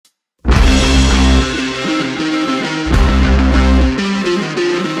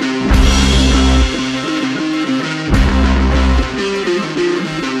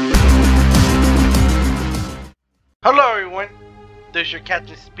is your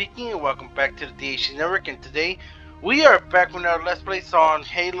captain speaking, and welcome back to the DHC Network. And today we are back with our Let's Play on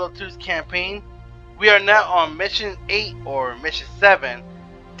Halo 2's campaign. We are now on Mission 8 or Mission 7,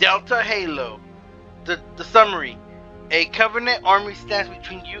 Delta Halo. The summary: a Covenant army stands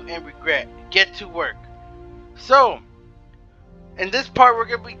between you and regret. Get to work. So, in this part,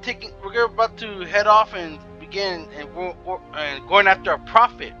 we're about to head off and begin and going after a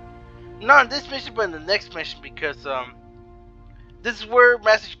prophet. Not in this mission, but in the next mission, because this is where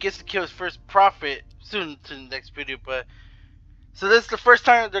Master gets to kill his first prophet. Soon to the next video, but so this is the first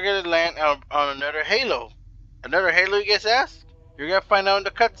time they're gonna land on another Halo. Another Halo, you guys ask? You're gonna find out in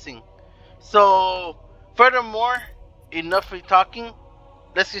the cutscene. So, furthermore, enough of talking.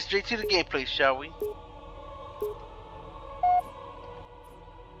 Let's get straight to the gameplay, shall we?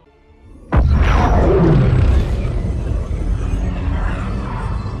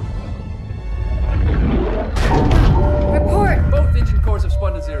 Both engine cores have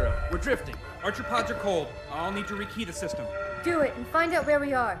spun to zero. We're drifting. Archer pods are cold. I'll need to rekey the system. Do it and find out where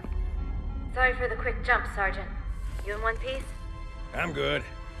we are. Sorry for the quick jump, Sergeant. You in one piece? I'm good.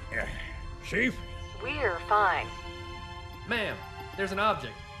 Chief? We're fine. Ma'am, there's an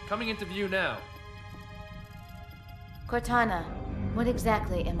object. Coming into view now. Cortana, what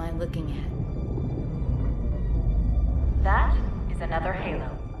exactly am I looking at? That is another Halo.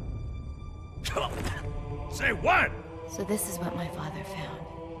 Say what? So this is what my father found.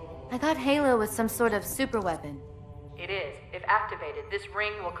 I thought Halo was some sort of super weapon. It is. If activated, this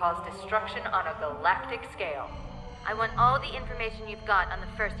ring will cause destruction on a galactic scale. I want all the information you've got on the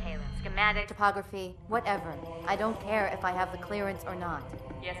first Halo. Schematic, topography, whatever. I don't care if I have the clearance or not.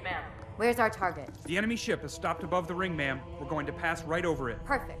 Yes, ma'am. Where's our target? The enemy ship has stopped above the ring, ma'am. We're going to pass right over it.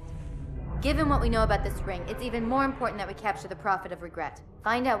 Perfect. Given what we know about this ring, it's even more important that we capture the Prophet of Regret.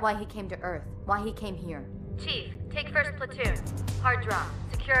 Find out why he came to Earth, why he came here. Chief, take first platoon. Hard drop.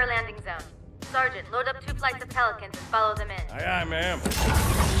 Secure landing zone. Sergeant, load up 2 flights of Pelicans and follow them in. Aye, aye, ma'am.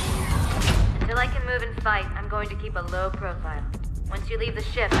 Until I can move and fight, I'm going to keep a low profile. Once you leave the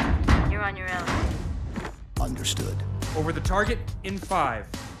ship, you're on your own. Understood. Over the target in 5.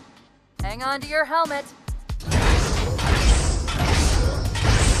 Hang on to your helmet.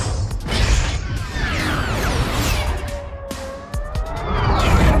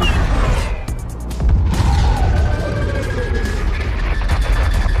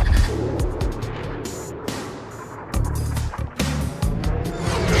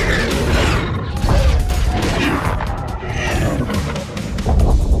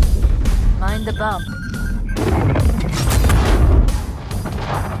 Mind the bump.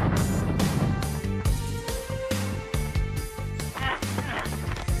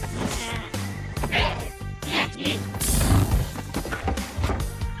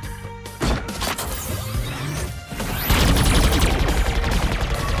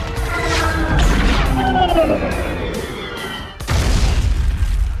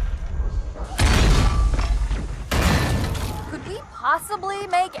 Could we possibly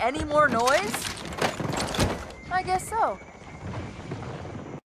make any more noise? I guess so. We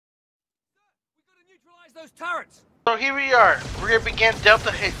gotta neutralize those turrets. So here we are. We're gonna begin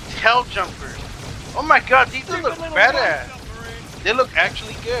Delta Hell Jumpers. Oh my god, these look badass. They look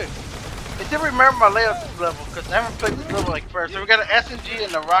actually good. I still remember my layout level because I haven't played this level like first. So we got an SMG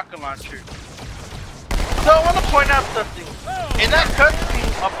and a rocket launcher. So I want to point out something. In that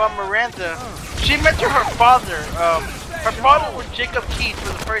cutscene about Miranda, she mentioned her father. Her father was Jacob Keyes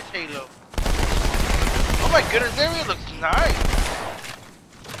for the first Halo. Oh my goodness, that really looks nice.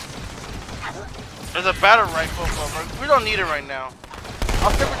 There's a battle rifle, but we don't need it right now.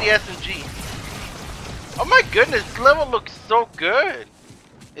 I'll stick with the SMG. Oh my goodness, this level looks so good.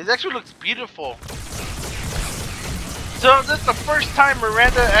 It actually looks beautiful. So this is the first time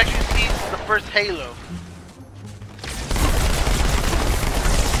Miranda actually sees the first Halo.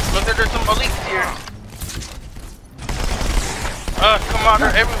 Look at there's some elites here. Come on,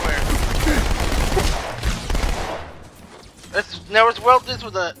 they're everywhere. Let's weld this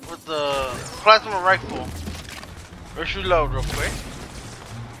with the plasma rifle. Let's reload real quick.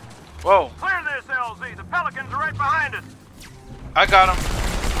 Whoa. Clear this, LZ. The Pelicans are right behind us. I got him.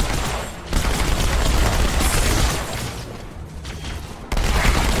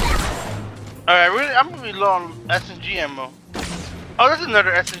 Alright, I'm gonna be low on SMG ammo. Oh, there's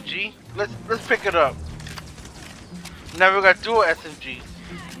another SMG. Let's pick it up. Now we got dual SMGs.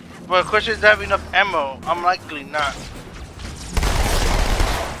 But the question is, do I have enough ammo? I'm likely not.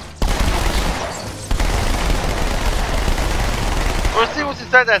 Let's see what's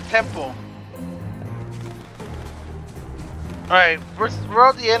inside that temple. Alright, where are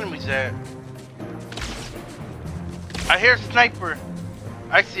all the enemies at? I hear sniper.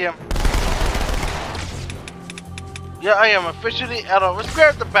 I see him. Yeah, I am officially out of. Let's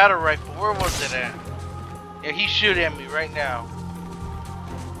grab the battle rifle. Where was it at? Yeah, he's shooting at me right now.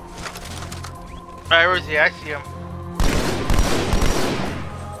 Alright, where is he? I see him.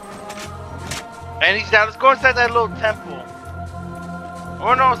 And he's down. Let's go inside that little temple. I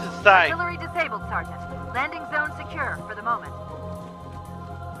wanna know what's inside. Artillery disabled, Sergeant. Landing zone secure for the moment.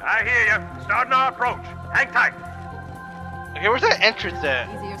 I hear you. Starting our approach. Hang tight. Okay, where's that entrance at?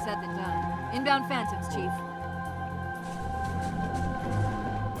 Easier said than done. Inbound Phantoms, Chief.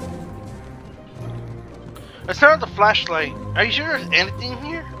 Let's turn on the flashlight. Are you sure there's anything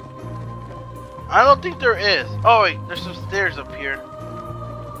here? I don't think there is. Oh wait, there's some stairs up here.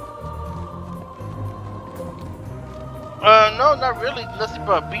 No, not really. Nothing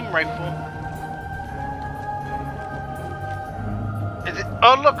but a beam rifle. Is it?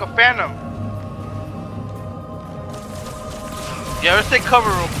 Oh look, a phantom. Yeah, let's take cover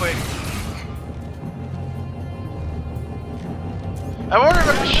real quick. I wonder if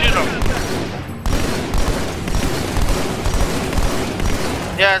I can shoot him.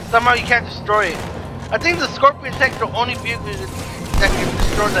 Yeah, somehow you can't destroy it. I think the Scorpion Tech's the only vehicle that can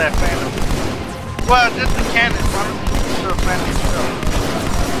destroy that phantom. Well, just the cannons. I don't think you can destroy the phantom itself.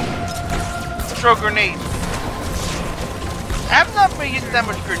 Throw grenades. I have not been using that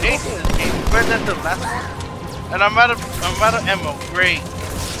much grenades in this game. Where's that the last one? And I'm out of ammo. Great.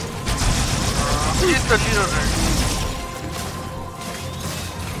 Use the needle there.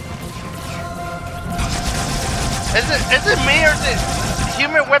 Is it me or is it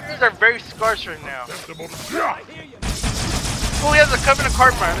human weapons are very scarce right now? Oh, he has a Covenant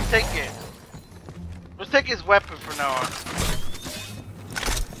Carbine. Let's take it. Let's take his weapon from now on.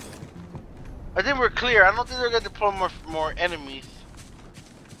 I think we're clear. I don't think they're gonna deploy more enemies.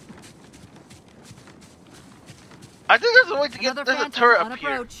 I think there's a way to get. There's a turret up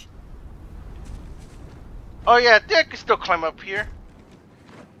here. Oh yeah, I think I can still climb up here.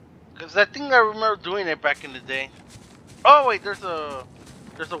 Cause I think I remember doing it back in the day. Oh wait, there's a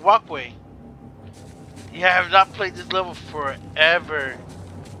walkway. Yeah, I have not played this level forever.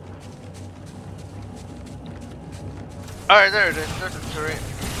 Alright, there it is. There's a turret.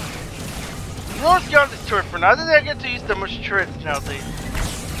 You know, let's get on this turret for now. I think I get to use that much turrets nowadays.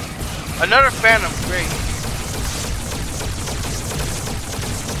 Another Phantom, great.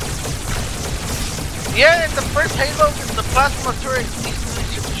 Yeah, in the first Halo, the plasma turret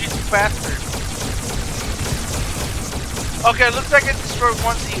shoots faster. Okay, looks like it destroyed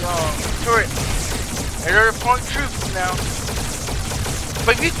one of the turret. And they're deploying troops now.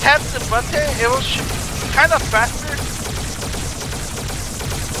 But if you tap the button, it will shoot kind of faster.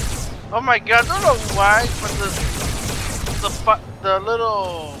 Oh my god, I don't know why, but the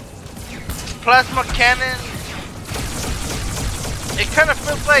little plasma cannon, it kind of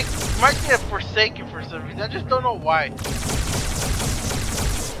feels like, reminds me of Forsaken for some reason. I just don't know why.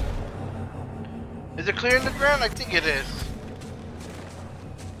 Is it clear in the ground? I think it is.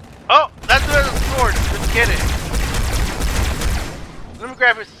 Oh, that's where the sword. Let's get it. Let me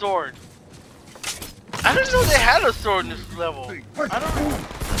grab his sword. I didn't know they had a sword in this level. I don't know.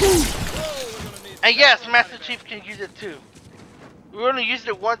 And yes, Master Chief can use it too. We only used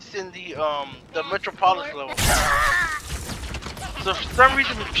it once in the Metropolis level. So for some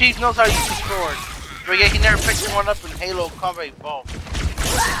reason the Chief knows how to use the sword. But yeah, he never picked one up in Halo Combat Evolved.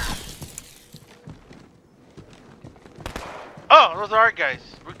 Oh, those are our guys.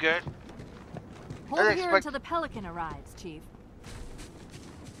 We're good. Hold here until the Pelican arrives, Chief.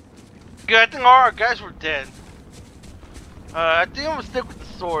 Good, I think all our guys were dead. I think I'm gonna stick with the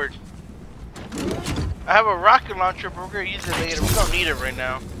sword. I have a rocket launcher, but we're gonna use it later. We don't need it right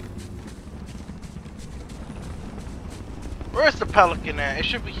now. Where's the Pelican at? It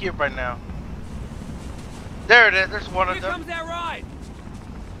should be here by now. There it is. There's one of them. Here comes that ride.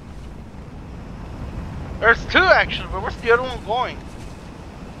 There's two actually, but where's the other one going?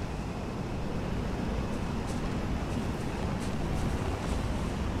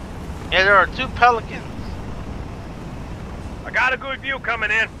 Yeah, there are two Pelicans. I got a good view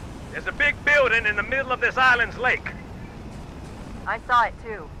coming in. There's a big building in the middle of this island's lake. I saw it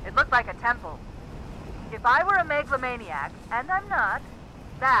too. It looked like a temple. If I were a megalomaniac, and I'm not,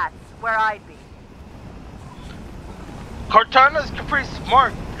 that's where I'd be. Cortana's pretty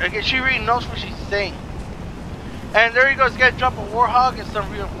smart. I guess she really knows what she's saying. And there he goes, gotta drop a Warhog and some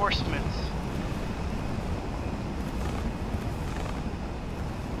reinforcements.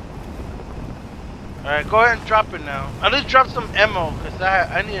 Alright, go ahead and drop it now. At least drop some ammo, because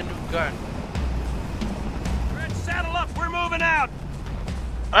I need a new gun. Red, saddle up, we're moving out!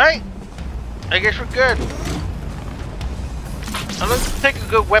 Alright, I guess we're good. Let's take a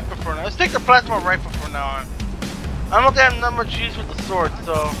good weapon for now. Let's take the plasma rifle from now on. I don't think I have that much use with the sword,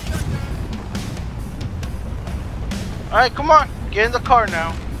 so. Alright, come on. Get in the car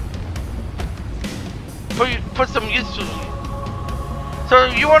now. Put some use to it. So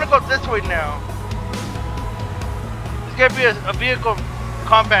you want to go this way now. It's going to be a vehicle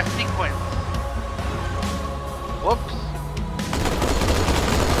combat sequence. Whoops.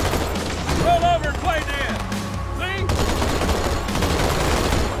 Roll over and play dead. See?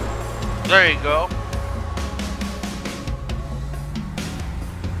 There you go.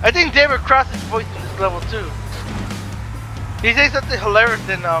 I think David Cross is voicing this level too. He says something hilarious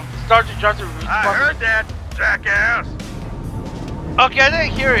in Sergeant Johnson. I heard that, jackass. Okay, I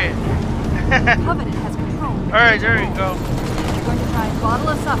didn't hear it. Covenant has control. Alright, there you go. You're going to try and bottle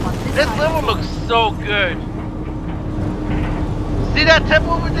us up on this This side. level looks so good. See that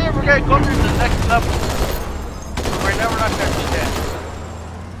temple over there? We're gonna go to the next level. Right now we're not gonna do that.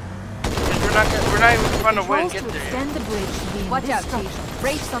 We're not even finding a way to get there. Extend the bridge. Watch out, Chief.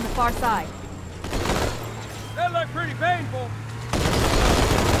 Wraiths on the far side. That looked pretty painful.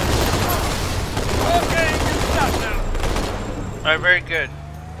 Okay, you can stop now. Alright, very good.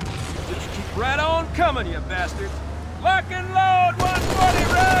 Just keep right on coming, you bastards. Lock and load, 140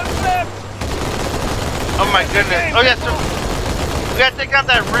 rounds left. Oh my goodness. Oh yeah, so we gotta take out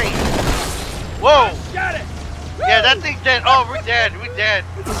that ring. Whoa! Got it. Yeah, that thing's dead. Oh, we're dead. We're dead.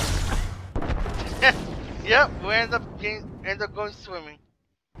 Yep, we end up going swimming.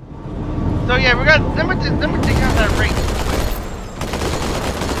 So yeah, we got. Let me take out that ring.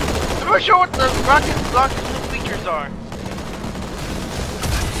 Let me show what the rocket launcher's new features are.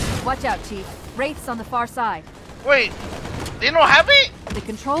 Watch out, Chief. Wraiths on the far side. Wait, they don't have it? The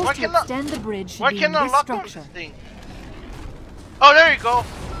controls Why to cannot- extend the bridge should Why be in can't I this lock on this structure. thing? Oh, there you go.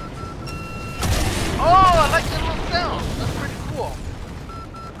 Oh, I like that little sound. That's pretty cool.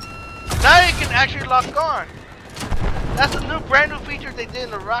 Now you can actually lock on. That's a new, brand new feature they did in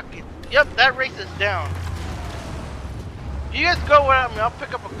the rocket. Yep, that race is down. You guys go without me. I'll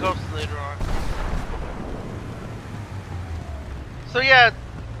pick up a ghost later on. So yeah,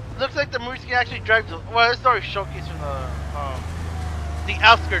 looks like the Marines can actually drive the. Well, it's already showcased from the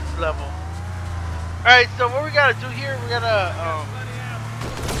outskirts level. All right, so what we gotta do here? We gotta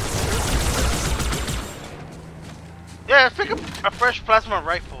yeah, let's pick up a fresh plasma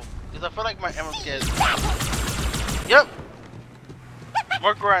rifle because I feel like my ammo's dead. Yep.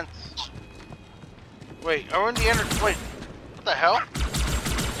 More grunts. Wait, are we in the inner? Wait, what the hell?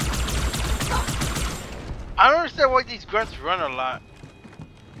 I don't understand why these grunts run a lot,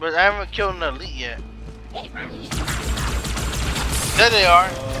 but I haven't killed an elite yet. There they are.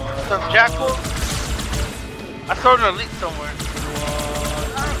 Some jackals. I saw an elite somewhere.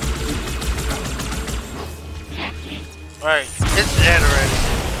 Alright, it's dead already.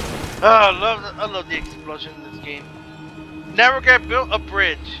 Oh, I love the explosion in this game. Now we're gonna build a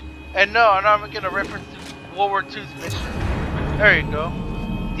bridge. And no, I'm not making a reference to World War II's mission. There you go.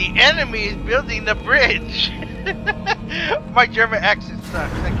 The enemy is building the bridge. My German accent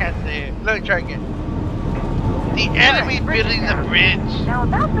sucks. I can't say it. Let me try again. The enemy is building the bridge. Now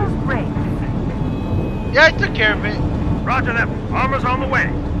about those brakes. Yeah, I took care of it. Roger that. Armor's on the way.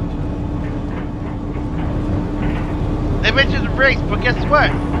 They mentioned the brakes, but guess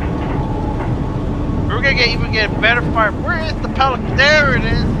what? We're gonna even get better fire. Where is the Pelican? There it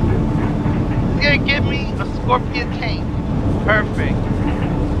is. It's gonna give me a Scorpion tank. Perfect.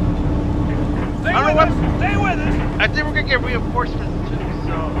 Stay with us. I think we're gonna get reinforcements too,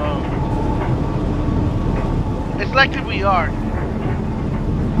 so it's likely we are.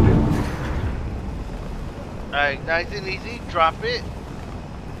 Alright, nice and easy. Drop it.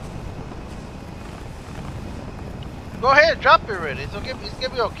 Go ahead, drop it already. It's okay. It's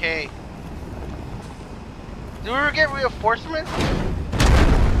gonna be okay. Do we get reinforcements?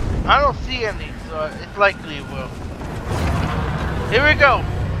 I don't see any, so it's likely it will. Here we go.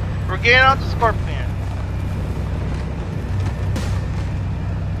 We're getting on the Scorpion.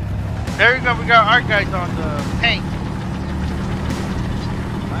 There we go. We got our guys on the tank.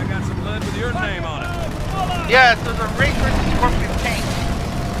 I got some lead with your name on it. Yeah, so the Ray vs. Scorpion tank.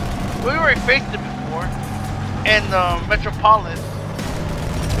 We already faced it before in Metropolis.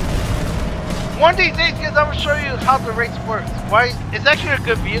 One of these days, guys, I'm gonna show you how the race works. Why? It's actually a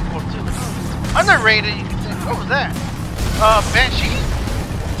good vehicle too. Underrated, you can say. What was that? Banshee?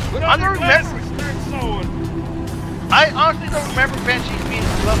 I don't remember. I honestly don't remember Banshees being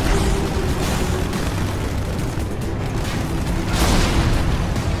lovely.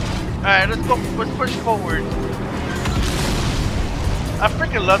 Alright, let's go. Let's push forward. I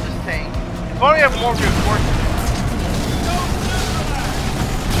freaking love this tank. If only I have more reinforcements.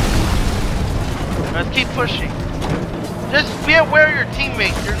 Let's keep pushing. Just be aware of your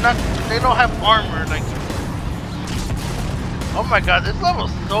teammates. They don't have armor like you. Oh my god, this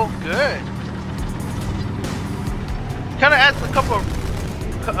level's so good. Kind of adds a couple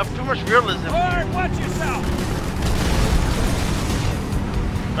of too much realism. Alright, watch yourself.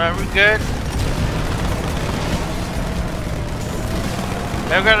 Alright, we good?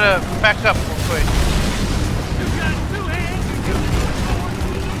 Now we gotta back up real quick. You got 2 hands and you can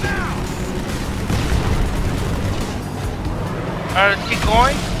now. Alright, let's keep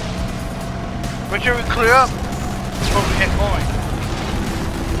going. Make sure we clear up before we get going.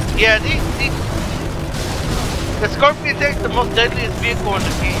 Yeah, the Scorpion takes the most deadliest vehicle in the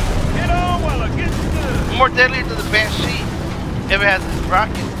game. Get on while it gets good. More deadly than the Banshee if it has this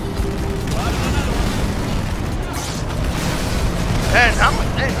rocket. Man,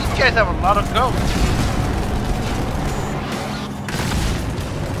 these guys have a lot of go.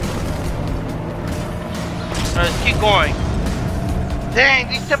 Alright, let's keep going. Dang,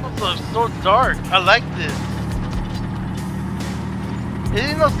 these temples are so dark. I like this. It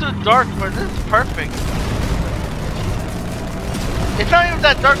didn't look too dark, but this is perfect. It's not even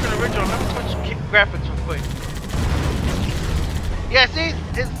that dark in the original. Let me switch graphics real quick. Yeah, see,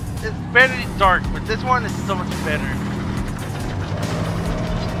 it's very dark, but this one is so much better.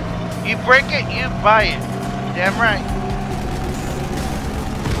 You break it, you buy it. Damn right.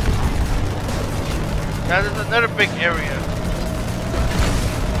 Now there's another big area.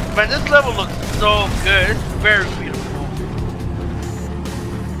 Man, this level looks so good. It's very beautiful.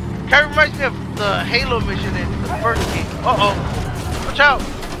 Kind of reminds me of the Halo mission in the first game. Uh-oh. Watch out.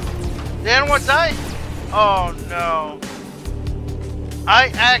 Did anyone die? Oh no.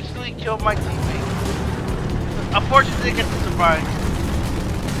 I actually killed my teammate. Unfortunately, I didn't get to survive.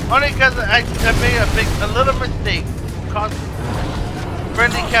 Only because I made a little mistake. Caused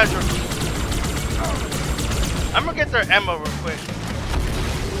friendly casualties. I'm gonna get their ammo real quick.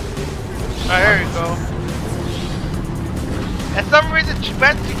 Alright, there you go. For some reason,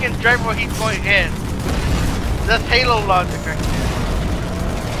 Betsy can drive while he's going in. That's Halo logic right there.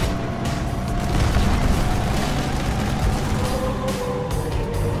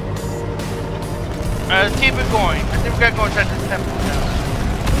 Alright, let's keep it going. I think we gotta go inside this temple now.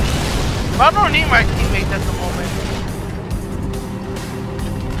 But I don't need my teammates at the moment.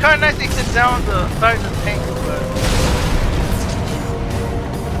 Kinda nice they sit down on the side of the tank, but...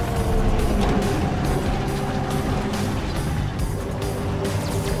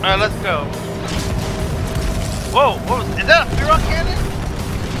 Alright, let's go. Whoa, is that a Fearon cannon?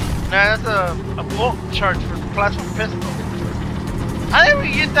 Nah, that's a bolt charge for the plasma pistol. I never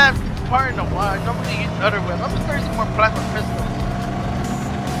used that part in a while. I normally use other weapons. I'm just starting some more plasma pistols.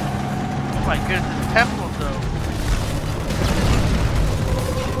 Oh my goodness, this temple though.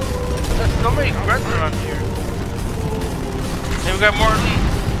 There's so many grunts around here. And we got more of these.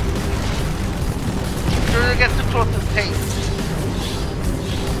 Sure they get too close to the tank.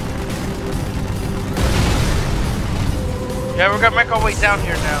 Yeah, we're gonna make our way down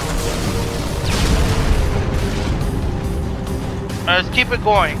here now. Alright, let's keep it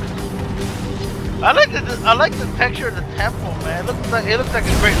going. I like the texture of the temple, man. It looks like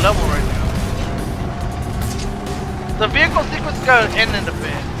a great level right now. The vehicle sequence is gonna end in a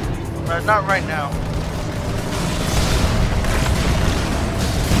bit. Not right now.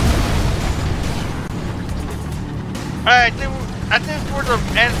 Alright, I think we're the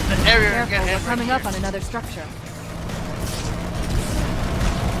end the area Careful, again. we're coming up on another structure.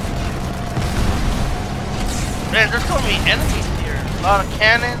 Man, there's so many enemies here. A lot of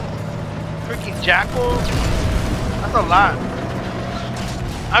cannons, freaking jackals. That's a lot.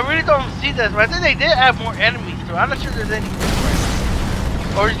 I really don't see this, but I think they did add more enemies, so I'm not sure there's any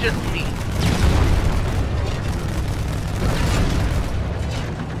difference. Or it's just me.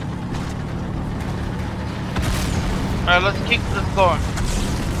 Alright, let's keep this going.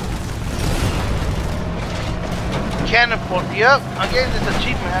 Cannon bolt. Yep, I'm getting this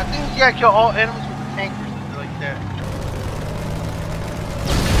achievement. I think you gotta kill all enemies with the tank or something like that.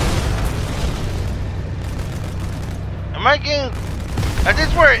 Am I getting... I think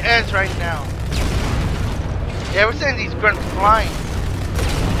it's where it ends right now. Yeah, we're seeing these grunts flying.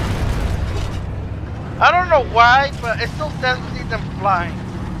 I don't know why, but it still says we see them flying.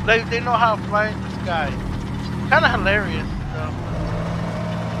 Like they know how to fly in the sky. Kind of hilarious, though.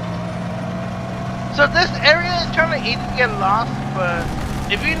 So this area is kind of easy to get lost, but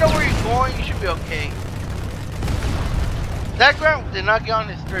if you know where you're going, you should be okay. That grunt did not get on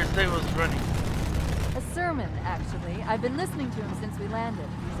his third, so he was running. A sermon, actually. I've been listening to him since we landed.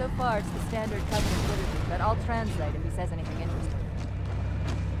 So far, it's the standard Covenant liturgy, but I'll translate if he says anything interesting.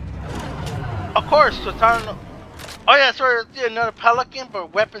 Of course, so it's on. Oh yeah, sorry, another Pelican,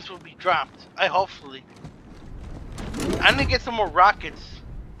 but weapons will be dropped. Hopefully. I need to get some more rockets.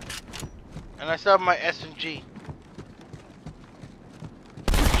 And I still have my SMG.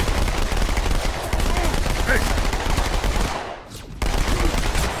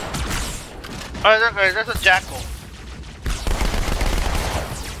 Alright, there's a jackal.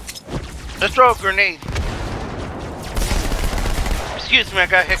 Let's throw a grenade. Excuse me, I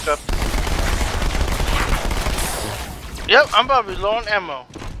got hiccups. Yep, I'm about to be low on ammo.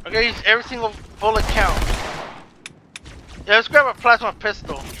 I gotta use every single bullet count. Yeah, let's grab a plasma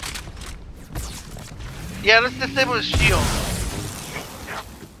pistol. Yeah, let's disable the shield.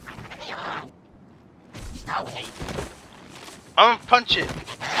 I'm gonna punch it.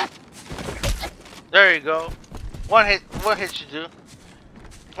 There you go. One hit should do.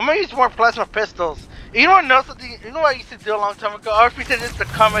 I'm gonna use more plasma pistols. You know what else? You know what I used to do a long time ago? I was pretending it's the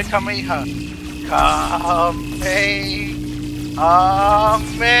Kamehameha. I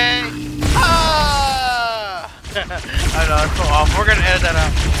know, it's so awful. We're gonna edit that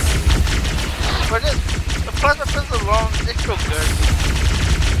out. But the plasma pistol alone, it's so good.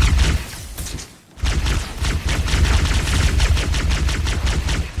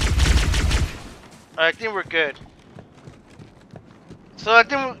 I think we're good. So I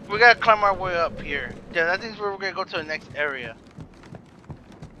think we gotta climb our way up here. Yeah, I think that's where we're gonna go to the next area.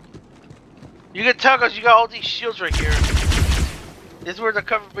 You can tell because you got all these shields right here. This is where the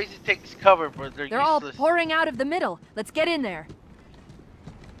cover basically takes cover, but they're useless. All pouring out of the middle. Let's get in there.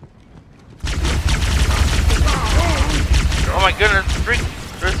 Oh my goodness,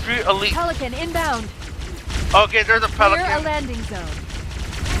 there's three elite. Pelican inbound. Okay, there's a Pelican. Clear a landing zone.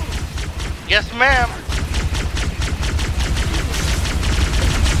 Yes, ma'am.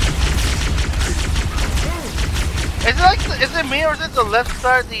 Is it me or is it the left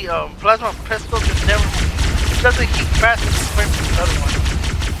side? The plasma pistol just never doesn't heat fast as compared to the other one.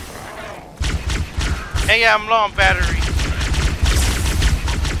 And yeah, I'm low on battery.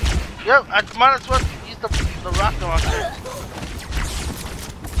 Yep, I might as well use the rocket launcher.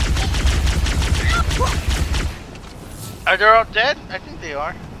 Are they all dead? I think they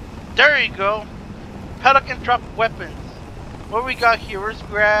are. There you go. Pelican drop weapons. What we got here? Let's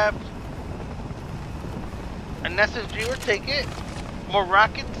grab an SMG, we'll take it. More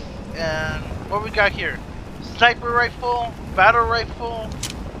rockets. And what we got here? Sniper rifle, battle rifle,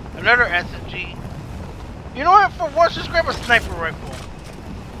 another SMG. You know what? For once, just grab a sniper rifle.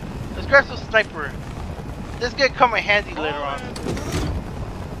 Let's grab some sniper. This could come in handy later on.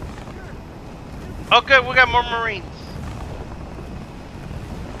 Okay, we got more Marines.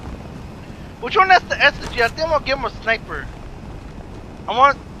 Which one has the SMG? I think I'm gonna give him a sniper. I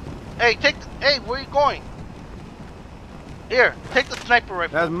want. Hey, hey, where are you going? Here, take the sniper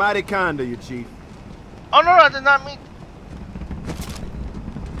rifle. That's mighty kind of you, Chief. Oh no, I did not mean.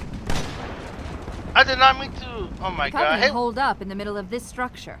 I did not mean to. Oh my god! Hey, hold up in the middle of this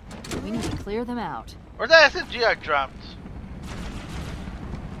structure. We need to clear them out. Where's that SMG I dropped?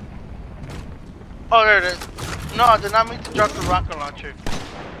 Oh, there it is. No, I did not mean to drop the rocket launcher.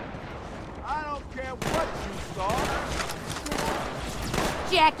 I don't care what you saw.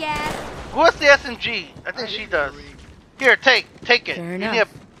 Jackass! Who has the SMG? I think she does. Here, take it. Fair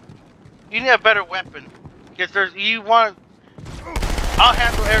you need a better weapon. Because you want. I'll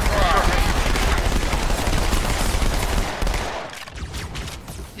handle everything short range.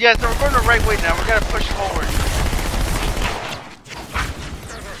 Yeah, so we're going the right way now. We gotta push forward.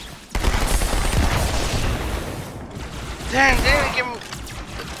 Dang, they didn't give me.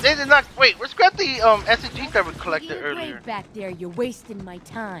 They did not. Wait, let's grab the SMG that we collected earlier. Back there, you're wasting my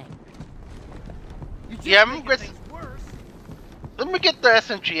time. Yeah, I'm gonna. Let me get the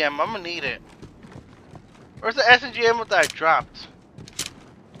SMG ammo. I'm gonna need it. Where's the SMG ammo that I dropped?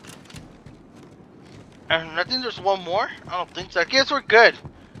 And I think there's one more. I don't think so. I guess we're good.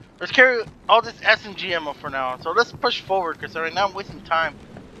 Let's carry all this SMG ammo for now. So let's push forward because right now I'm wasting time.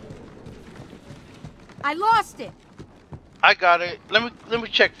 I lost it. I got it. Let me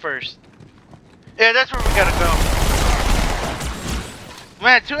check first. Yeah, that's where we gotta go.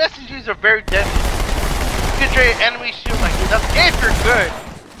 Man, 2 SMGs are very deadly. You can trade enemy shield like this. That's if you're good.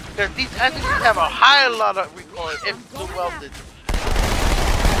 Because these SMGs have a high lot of recoil if so welded.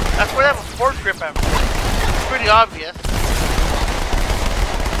 That's why they have a force grip at first. It's pretty obvious.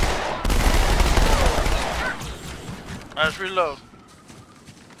 Let's reload.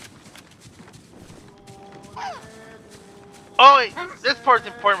 Oh wait, this part's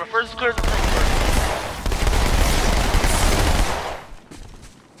important, but first clear the ring first.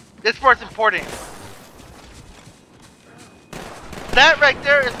 This part's important. That right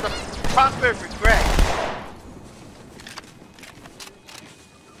there is the prophet of regret.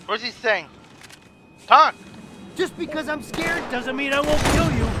 What's he saying? Talk. Just because I'm scared doesn't mean I won't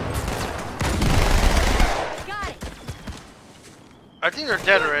kill you. Got it. I think they're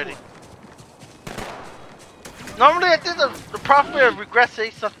dead already. Normally, I think the prophet of regret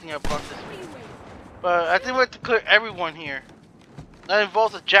says something about this, but I think we have to clear everyone here. That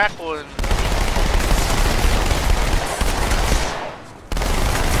involves a jackal and.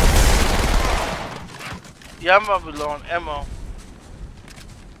 Yeah, I'm gonna be low on ammo.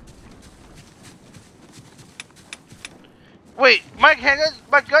 Wait, my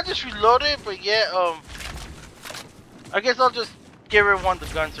gun just reloaded, but yeah, I guess I'll just give everyone the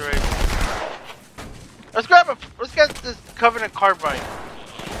guns already. Let's get this Covenant carbine.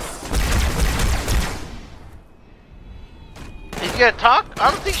 Is he gonna talk? I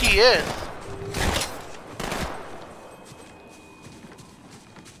don't think he is.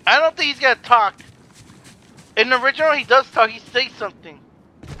 I don't think he's gonna talk. In the original, he does talk. He says something.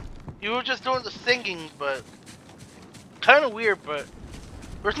 You were just doing the singing, but kind of weird. But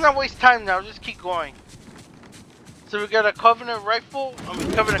let's not waste time now. Just keep going. So we got a Covenant rifle. I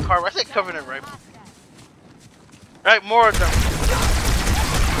mean, Covenant carbine. I said Covenant rifle. Right, more of them.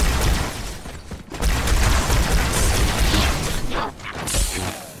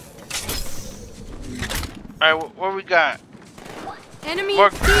 Alright, what we got? Enemy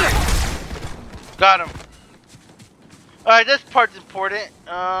More. here. Got him. Alright, this part's important.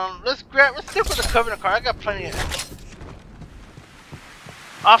 Let's stick with the Covenant car. I got plenty of ammo.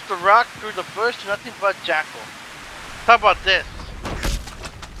 Off the rock, through the bush, nothing but jackal. How about this?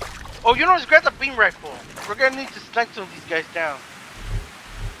 Oh, you know, let's grab the beam rifle. We're gonna need to snipe some of these guys down.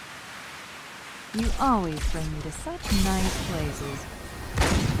 You always bring me to such nice places.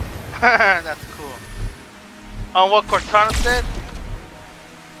 That's cool. On what Cortana said?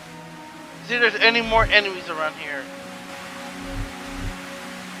 See if there's any more enemies around here.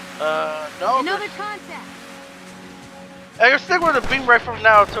 No. Another contact. I can stick with the beam rifle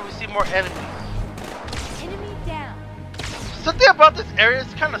now until we see more enemies. Enemy down. Something about this area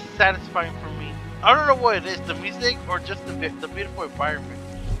is kind of satisfying for me. I don't know what it is, the music or just the beautiful environment.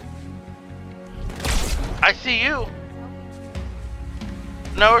 I see you.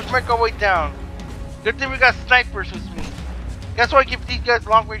 Now let's make our way down. Good thing we got snipers with me. That's why I give these guys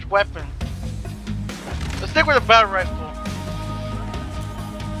long range weapons. Let's stick with the battle rifle.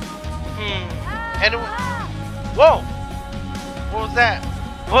 Anyway. Whoa! What was that?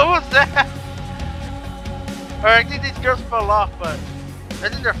 What was that? Alright, I think these girls fell off, but I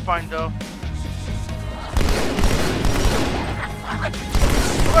think they're fine though.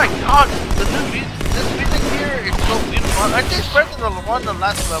 Oh my god, the new music, this music here is so beautiful. I think it's better than the one on the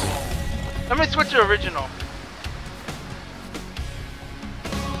last level. Let me switch to original.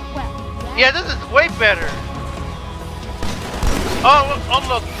 Yeah, this is way better. Oh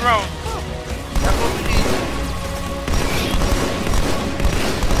look, drone. That's what we need.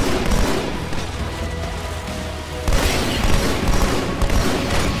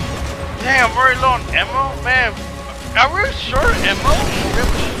 Damn, I'm very low on ammo? Man, are we short of ammo?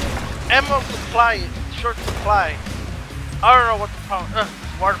 Really? Ammo supply, short supply. I don't know what the problem is.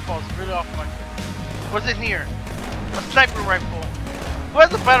 This waterfall is really off my head. What's in here? A sniper rifle. Who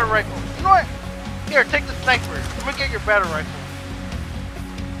has a battle rifle? You know what? Here, take the sniper. Let me get your battle rifle.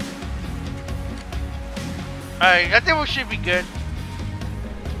 Alright, I think we should be good.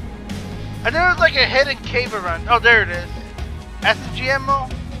 I think there's like a hidden cave around. Oh, there it is. SMG ammo?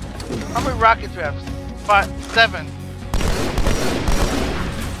 How many rockets do we have? 7.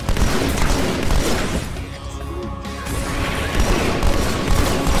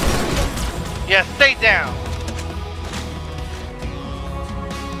 Yeah, stay down.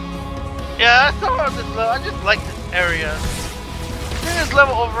 Yeah, I saw this level. I just like this area. I think this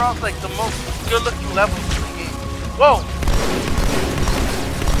level overall is like the most good looking level in the game. Whoa!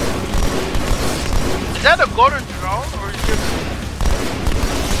 Is that a golden drone or is it?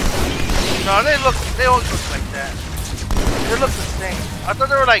 No, they always look like that. They look the same. I thought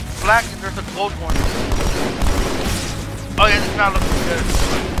they were like black and there's a gold one. Oh yeah, it's not looking good.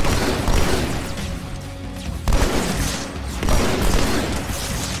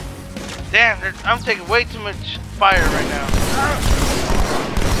 Damn, I'm taking way too much fire right now.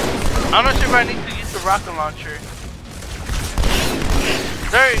 I'm not sure if I need to use the rocket launcher.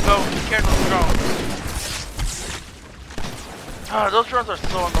 There you go, be careful of drones. Ah, those drones are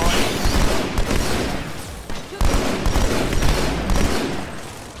so annoying.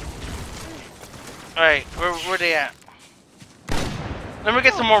 Alright, where they at? Let me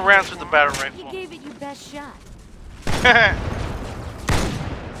get some more rounds with the battle rifle. You gave it your best shot.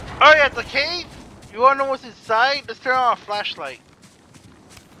 Oh yeah, the cave? You wanna know what's inside? Let's turn on a flashlight.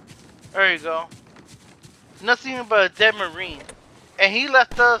 There you go. Nothing but a dead Marine. And he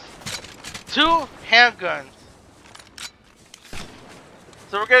left us 2 handguns.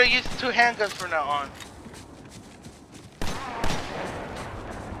 So we're gonna use 2 handguns from now on.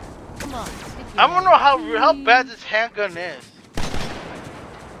 Come on. I don't know how bad this handgun is.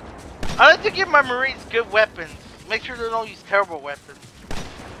 I like to give my Marines good weapons. Make sure they don't use terrible weapons.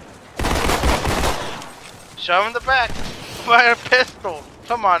 Shove him in the back. By a pistol.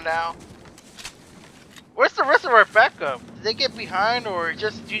 Come on now. Where's the rest of our backup? Did they get behind or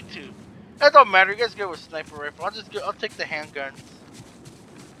just you two? That don't matter. You guys go with sniper rifle. I'll take the handguns.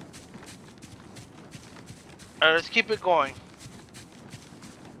 Alright, let's keep it going.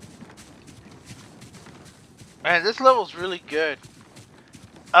 Man, this level's really good.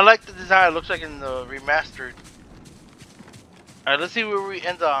 I like the design it looks like in the remastered. Alright, let's see where we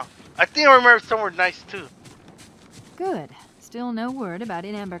end off. I think I remember somewhere nice too. Good. Still no word about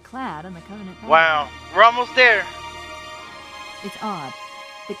In Amber Clad on the Covenant. Wow, we're almost there. It's odd.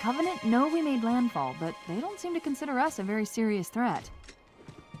 The Covenant know we made landfall, but they don't seem to consider us a very serious threat.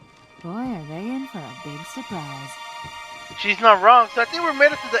 Boy, are they in for a big surprise. She's not wrong, so I think we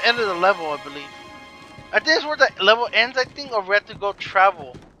made it to the end of the level, I believe. I think it's where the level ends, I think, or we have to go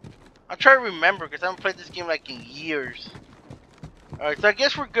travel. I'm trying to remember, because I haven't played this game like in years. Alright, so I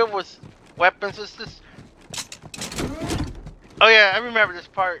guess we're good with weapons. It's just... Oh yeah, I remember this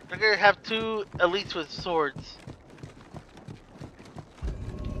part. They're gonna have 2 elites with swords.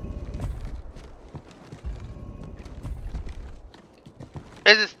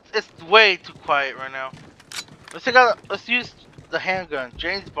 It's way too quiet right now. Let's use the handgun,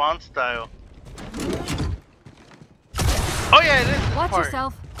 James Bond style. Oh yeah, this is Watch part.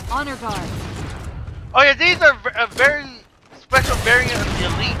 yourself. Honor guard. Oh yeah, these are a very special variant of the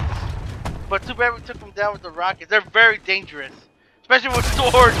elites. But too bad we took them down with the rockets. They're very dangerous, especially with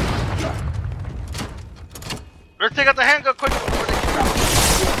swords. Let's take out the handgun quick before they...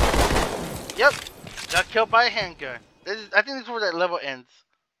 Yep, got killed by a handgun. I think this is where that level ends.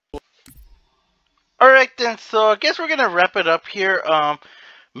 Alright then, so I guess we're gonna wrap it up here.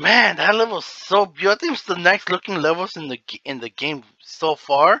 Man, that level's so beautiful. I think it's the nice looking levels in the game so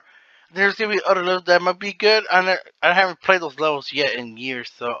far. There's gonna be other levels that might be good. I haven't played those levels yet in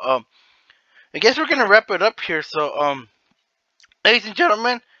years, so I guess we're gonna wrap it up here. So ladies and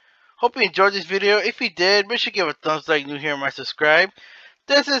gentlemen, hope you enjoyed this video. If you did, make sure to give a thumbs like, new here, and subscribe.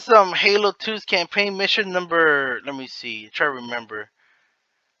 This is Halo 2's campaign mission number. Let me see. Try to remember.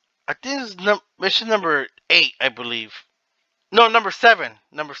 I think this is mission number 8, I believe. No, number 7.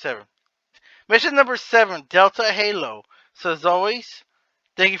 Number 7. Mission number 7, Delta Halo. So as always,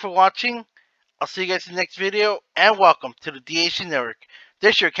 thank you for watching. I'll see you guys in the next video, and welcome to the DHC Network.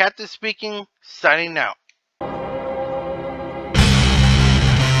 This is your captain speaking, signing out.